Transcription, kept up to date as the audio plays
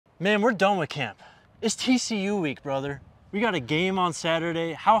Man, we're done with camp. It's TCU week, brother. We got a game on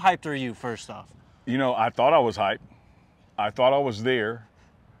Saturday. How hyped are you, first off? You know, I thought I was hyped. I thought I was there,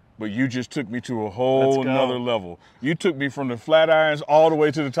 but you just took me to a whole nother level. You took me from the Flatirons all the way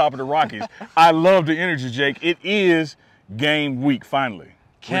to the top of the Rockies. I love the energy, Jake. It is game week, finally.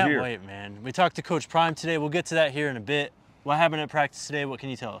 Can't wait, man. We talked to Coach Prime today. We'll get to that here in a bit. What happened at practice today? What can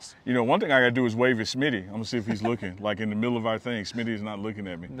you tell us? You know, one thing I got to do is wave at Smitty. I'm going to see if he's looking. Like in the middle of our thing, Smitty is not looking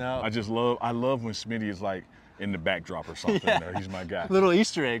at me. No. I love when Smitty is like in the backdrop or something. Yeah. He's my guy. Little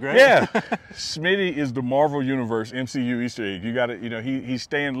Easter egg, right? Yeah. Smitty is the Marvel Universe MCU Easter egg. You got to, you know, he's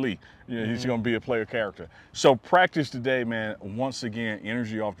Stan Lee. You know, he's going to be a player character. So practice today, man, once again,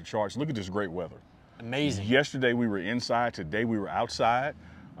 energy off the charts. Look at this great weather. Amazing. Yesterday we were inside. Today we were outside,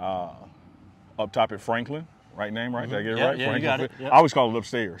 up top at Franklin. Right name, right? Did I get it right? Yeah, you got it. Yep. I always call it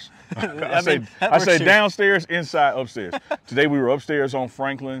upstairs. I say downstairs, inside, upstairs. Today we were upstairs on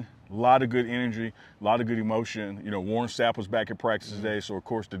Franklin. A lot of good energy, a lot of good emotion. You know, Warren Sapp was back at practice today, so of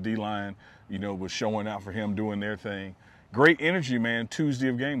course the D-line, you know, was showing out for him, doing their thing. Great energy, man, Tuesday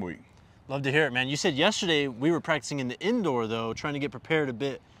of game week. Love to hear it, man. You said yesterday we were practicing in the indoor, though, trying to get prepared a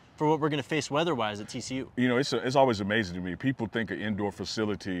bit for what we're going to face weather-wise at TCU. You know, it's always amazing to me. People think an indoor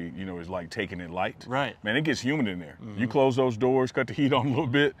facility, you know, is like taking it light. Right. Man, it gets humid in there. You close those doors, cut the heat on a little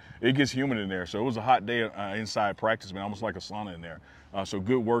bit, it gets humid in there. So it was a hot day inside practice, man, almost like a sauna in there. So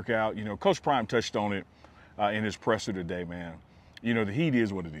good workout. You know, Coach Prime touched on it in his presser today, man. You know, the heat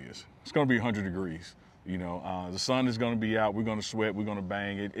is what it is. It's going to be 100 degrees. You know, the sun is going to be out. We're going to sweat. We're going to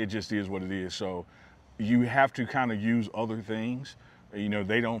bang. It just is what it is. So you have to kind of use other things. You know,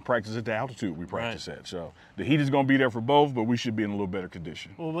 they don't practice at the altitude we practice at. So the heat is going to be there for both, but we should be in a little better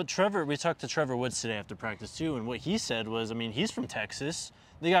condition. Well, we talked to Trevor Woods today after practice too, and what he said was, I mean, he's from Texas.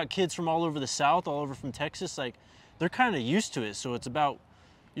 They got kids from all over the South, all over from Texas. Like, they're kind of used to it. So it's about,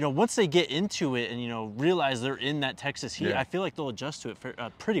 you know, once they get into it and, you know, realize they're in that Texas heat, I feel like they'll adjust to it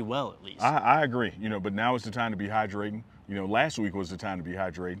pretty well at least. I agree, you know, but now is the time to be hydrating. You know, last week was the time to be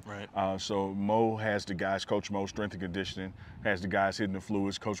hydrating. Right. So Mo has the guys, Coach Mo, strength and conditioning, has the guys hitting the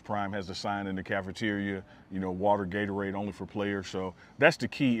fluids. Coach Prime has the sign in the cafeteria, you know, water, Gatorade only for players. So that's the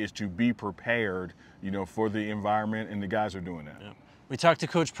key, is to be prepared, you know, for the environment, and the guys are doing that. Yeah. We talked to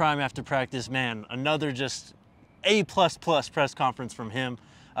Coach Prime after practice. Man, another just A++ press conference from him.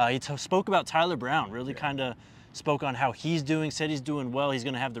 He spoke about Tyler Brown, really kind of spoke on how he's doing, said he's doing well, he's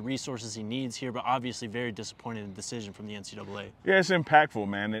going to have the resources he needs here, but obviously very disappointed in the decision from the NCAA. Yeah, it's impactful,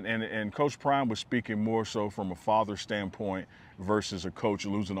 man, and Coach Prime was speaking more so from a father standpoint versus a coach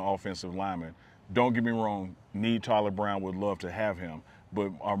losing an offensive lineman. Don't get me wrong, need Tyler Brown, would love to have him,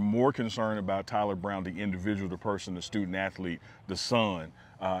 but are more concerned about Tyler Brown, the individual, the person, the student athlete, the son,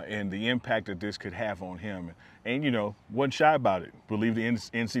 and the impact that this could have on him. And, you know, wasn't shy about it. Believe the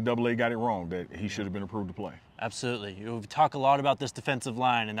NCAA got it wrong, that he should have been approved to play. Absolutely. We talk a lot about this defensive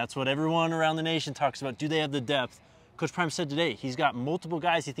line, and that's what everyone around the nation talks about. Do they have the depth? Coach Prime said today he's got multiple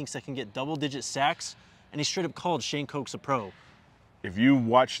guys he thinks that can get double-digit sacks, and he straight up called Shane Koch's a pro. If you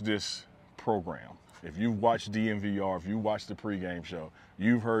watch this program, if you watch DMVR, if you watch the pregame show,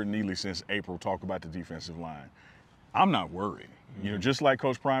 you've heard Neely since April talk about the defensive line. I'm not worried. You know, just like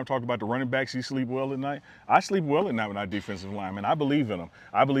Coach Prime talked about the running backs, he sleep well at night. I sleep well at night with our defensive linemen. I believe in them.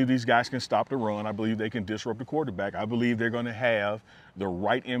 I believe these guys can stop the run. I believe they can disrupt the quarterback. I believe they're going to have the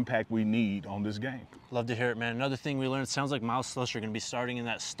right impact we need on this game. Love to hear it, man. Another thing we learned, sounds like Myles Slusher going to be starting in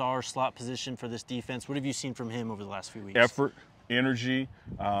that star slot position for this defense. What have you seen from him over the last few weeks? Effort, energy.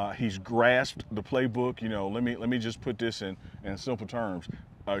 He's grasped the playbook. You know, let me just put this in simple terms.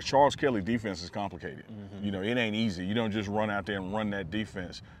 Charles Kelly defense is complicated. You know, it ain't easy. You don't just run out there and run that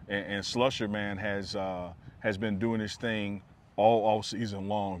defense. And Slusher, man, has been doing his thing all season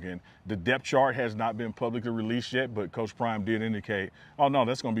long. And the depth chart has not been publicly released yet, but Coach Prime did indicate, oh, no,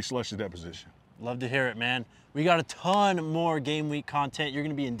 that's going to be Slusher that position. Love to hear it, man. We got a ton more game week content. You're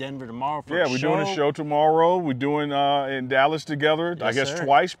going to be in Denver tomorrow for a show. Yeah, we're doing a show tomorrow. We're doing in Dallas together, yes, I guess sir.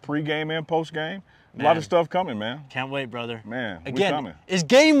 Twice, pregame and postgame. A lot of stuff coming, man. Can't wait, brother. Man, again, we coming. It's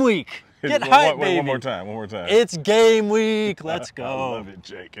game week. Get hyped, baby. One more time. It's game week. Let's go. I love it,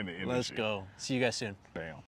 Jake, and the energy. Let's go. See you guys soon. Bam.